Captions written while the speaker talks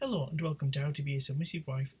Hello and welcome to How to Be a Submissive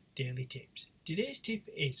Wife Daily Tips. Today's tip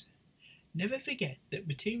is: never forget that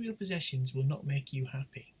material possessions will not make you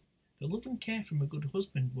happy. The love and care from a good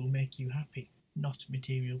husband will make you happy, not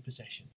material possessions.